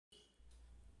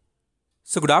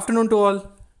So good afternoon to all.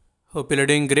 Hope you're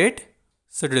doing great.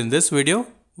 So in this video,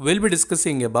 we'll be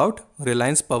discussing about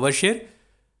Reliance Power Share.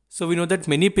 So we know that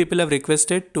many people have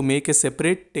requested to make a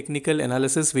separate technical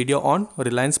analysis video on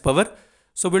Reliance Power.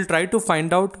 So we'll try to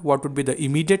find out what would be the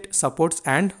immediate supports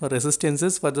and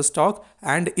resistances for the stock,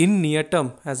 and in near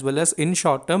term as well as in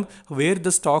short term where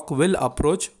the stock will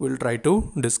approach, we'll try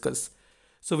to discuss.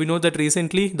 So we know that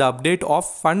recently the update of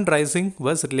fundraising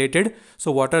was related.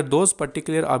 So what are those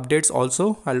particular updates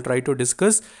also I'll try to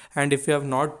discuss. And if you have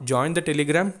not joined the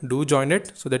Telegram, do join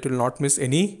it so that you will not miss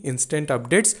any instant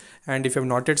updates. And if you have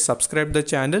not yet subscribed the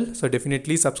channel, so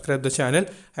definitely subscribe the channel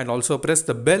and also press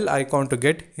the bell icon to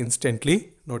get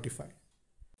instantly notified.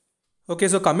 Okay,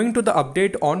 so coming to the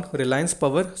update on Reliance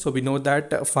Power, so we know that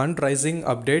fundraising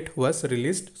update was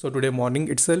released so today morning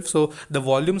itself. So the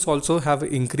volumes also have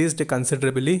increased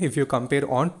considerably if you compare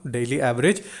on daily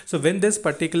average. So when this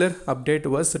particular update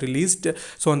was released,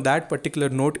 so on that particular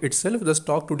note itself, the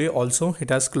stock today also it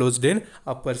has closed in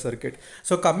upper circuit.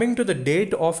 So coming to the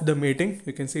date of the meeting,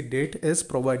 you can see date is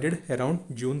provided around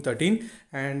June 13,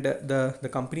 and the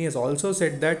company has also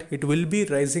said that it will be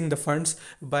raising the funds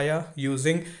via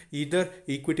using either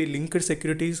equity linked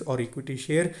securities or equity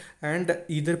share, and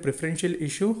either preferential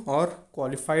issue or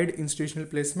qualified institutional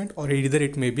placement, or either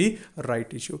it may be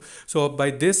right issue. So by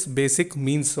this basic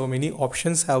means, so many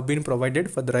options have been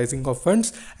provided for the raising of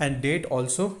funds, and date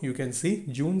also you can see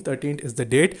June 13th is the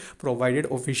date provided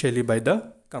officially by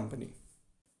the company.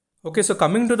 Okay, so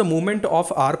coming to the movement of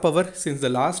Rpower, since the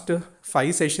last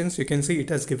 5 sessions, you can see it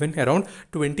has given around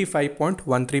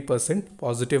 25.13%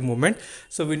 positive movement.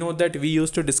 So we know that we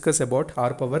used to discuss about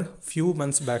Rpower few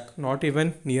months back, not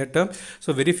even near term.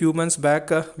 So very few months back,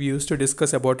 we used to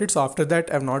discuss about it. So after that,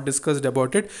 I have not discussed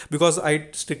about it because I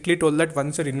strictly told that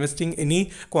once you're investing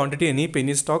any quantity, any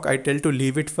penny stock, I tell to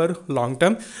leave it for long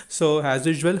term. So as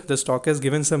usual, the stock has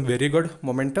given some very good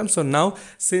momentum. So now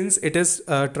since it is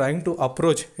trying to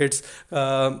approach its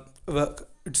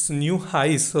new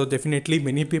highs, so definitely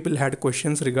many people had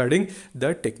questions regarding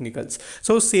the technicals.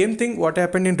 So same thing what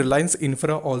happened in Reliance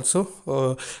Infra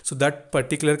also. So that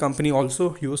particular company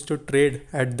also used to trade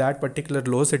at that particular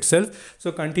lows itself.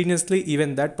 So continuously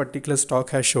even that particular stock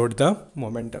has showed the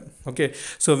momentum. Okay,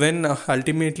 so when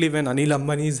ultimately when Anil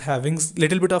Ambani is having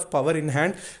little bit of power in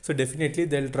hand, so definitely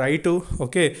they'll try to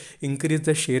increase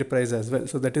the share price as well.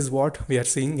 So that is what we are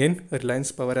seeing in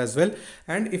Reliance Power as well.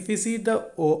 And if we see the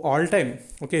all time,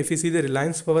 if you see the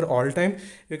Reliance Power all time,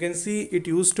 you can see it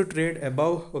used to trade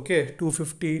above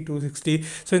 250, 260.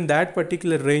 So in that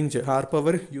particular range,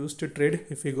 Rpower used to trade,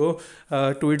 if you go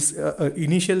to its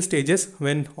initial stages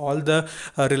when all the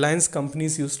Reliance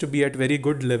companies used to be at very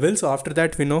good levels. So after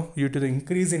that, we know due to the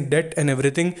increase in debt and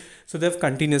everything, so they've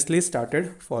continuously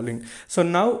started falling. So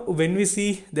now when we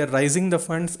see they're rising the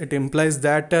funds, it implies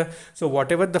that so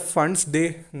whatever the funds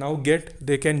they now get,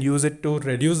 they can use it to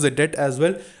reduce the debt as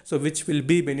well, so which will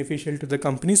be beneficial to the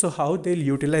company. So how they'll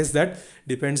utilize that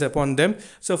depends upon them.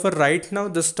 So for right now,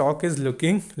 the stock is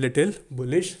looking little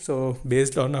bullish, so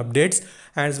based on updates,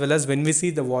 as well as when we see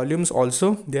the volumes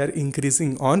also, they are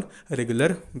increasing on a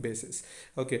regular basis.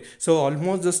 Okay, so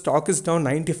almost the stock is down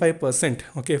 95%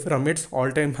 from its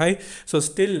all-time high. So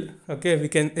still we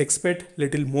can expect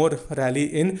little more rally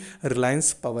in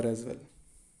Reliance Power as well.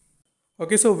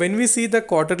 Okay, so when we see the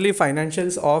quarterly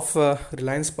financials of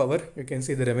Reliance Power, you can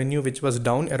see the revenue which was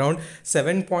down around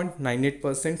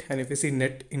 7.98%, and if you see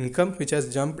net income which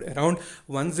has jumped around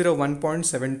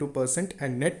 101.72%,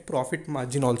 and net profit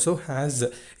margin also has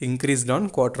increased on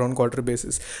quarter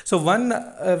basis. So one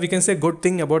we can say good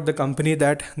thing about the company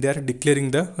that they are declaring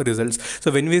the results.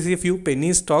 So when we see a few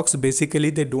penny stocks,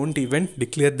 basically they don't even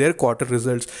declare their quarter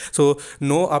results. So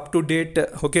no up to date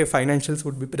financials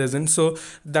would be present. So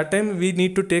that time we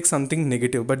need to take something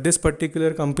negative, but this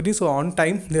particular company, so on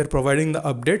time they are providing the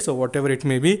updates, so whatever it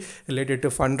may be related to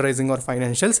fundraising or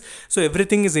financials, so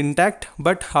everything is intact.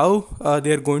 But how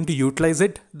they are going to utilize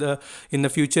it in the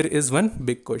future is one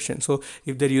big question. So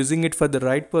if they're using it for the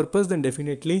right purpose, then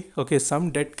definitely some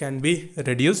debt can be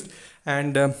reduced,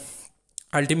 and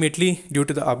ultimately due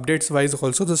to the updates wise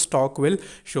also the stock will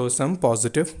show some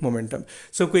positive momentum.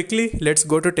 So quickly let's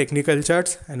go to technical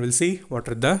charts and we'll see what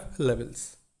are the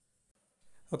levels.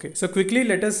 Okay, so quickly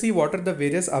let us see what are the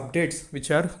various updates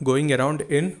which are going around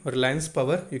in Reliance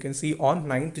Power. You can see on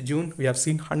 9th June we have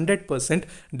seen 100%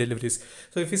 deliveries.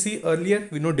 So if you see earlier,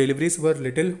 we know deliveries were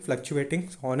little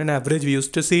fluctuating. So on an average we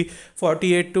used to see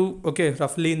 48 to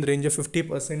roughly in the range of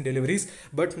 50% deliveries.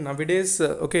 But nowadays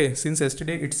since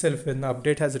yesterday itself when the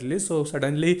update has released, so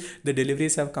suddenly the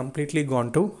deliveries have completely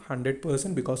gone to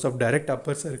 100% because of direct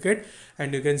upper circuit,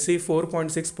 and you can see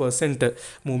 4.6%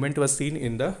 movement was seen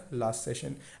in the last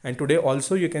session. And today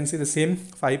also you can see the same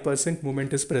 5%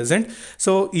 movement is present.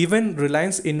 So even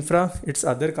Reliance Infra, its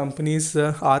other companies,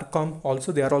 Rcom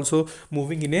also, they are also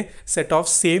moving in a set of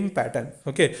same pattern.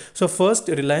 Okay, so first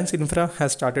Reliance Infra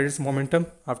has started its momentum,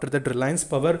 after that Reliance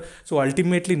Power. So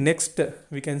ultimately next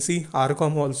we can see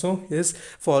Rcom also is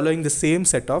following the same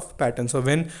set of pattern. So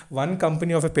when one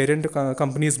company of a parent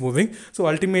company is moving, so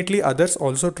ultimately others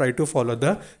also try to follow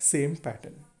the same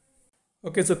pattern.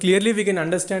 Okay, so clearly we can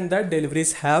understand that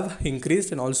deliveries have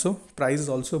increased and also price is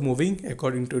also moving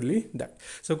according to that.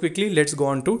 So quickly let's go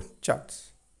on to charts.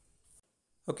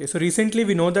 Okay, so recently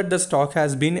we know that the stock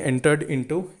has been entered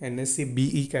into NSE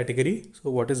BE category. So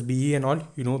what is BE and all,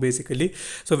 you know, basically.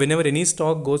 So whenever any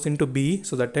stock goes into BE,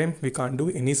 so that time we can't do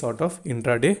any sort of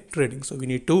intraday trading. So we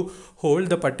need to hold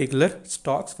the particular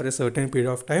stocks for a certain period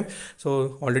of time.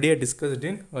 So already I discussed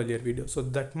in earlier video. So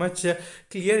that much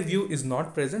clear view is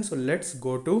not present. So let's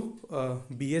go to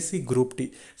BSE Group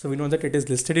T. So we know that it is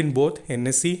listed in both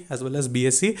NSE as well as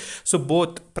BSE. So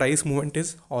both price movement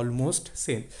is almost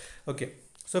same. Okay.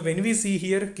 So when we see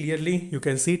here clearly, you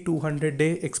can see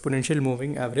 200-day exponential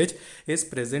moving average is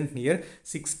present near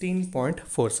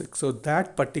 16.46. So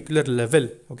that particular level,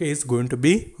 okay, is going to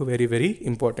be very, very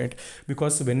important,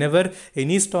 because whenever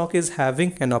any stock is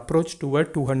having an approach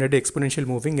toward 200-day exponential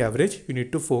moving average, you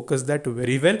need to focus that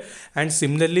very well. And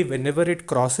similarly, whenever it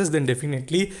crosses, then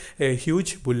definitely a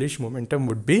huge bullish momentum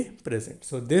would be present.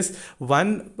 So this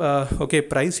one,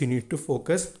 price you need to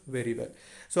focus very well.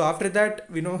 So after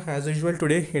that, we know as usual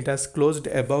today it has closed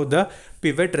above the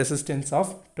pivot resistance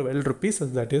of 12 rupees. So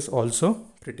that is also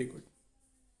pretty good.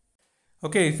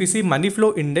 Okay, if we see money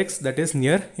flow index, that is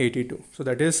near 82. So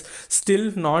that is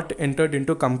still not entered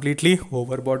into completely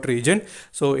overbought region.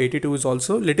 So 82 is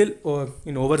also little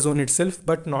in overzone itself,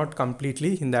 but not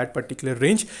completely in that particular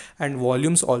range. And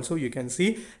volumes also you can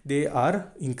see they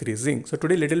are increasing. So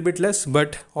today little bit less,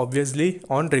 but obviously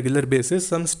on regular basis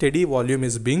some steady volume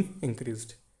is being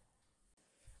increased.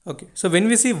 Okay, so when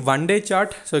we see 1-day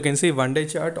chart, so you can see 1-day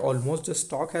chart, almost the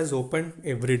stock has opened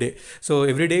every day. So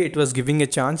every day it was giving a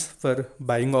chance for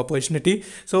buying opportunity.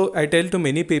 So I tell to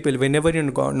many people, whenever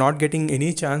you're not getting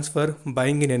any chance for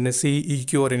buying in NSE,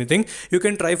 EQ or anything, you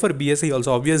can try for BSE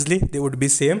also. Obviously they would be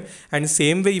same, and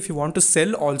same way if you want to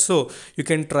sell also, you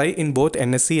can try in both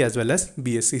NSE as well as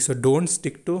BSE. So don't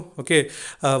stick to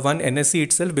one NSE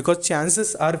itself, because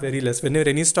chances are very less. Whenever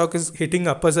any stock is hitting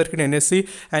upper circuit NSE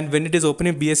and when it is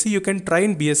opening BSE, you can try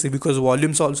in BSE, because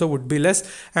volumes also would be less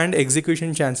and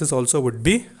execution chances also would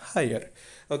be higher.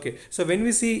 Okay, so when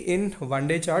we see in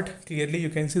 1-day chart, clearly you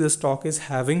can see the stock is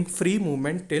having free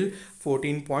movement till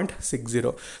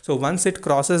 14.60. So once it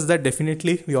crosses that,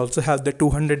 definitely we also have the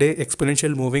 200-day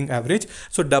exponential moving average.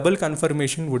 So double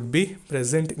confirmation would be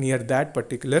present near that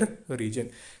particular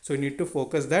region. So you need to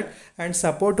focus that, and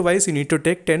support wise you need to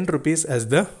take 10 rupees as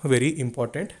the very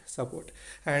important support.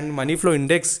 And money flow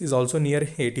index is also near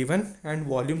 81, and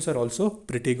volumes are also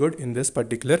pretty good in this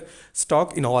particular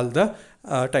stock in all the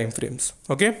time frames.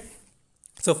 Okay,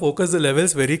 so focus the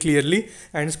levels very clearly,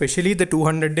 and especially the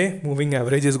 200-day moving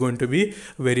average is going to be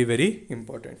very, very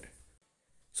important.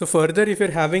 So further, if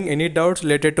you're having any doubts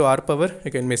related to Rpower,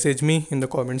 you can message me in the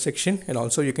comment section, and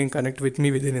also you can connect with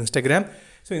me within Instagram.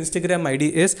 So Instagram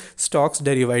ID is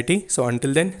StocksDerivati. So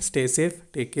until then, stay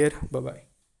safe, take care, bye bye.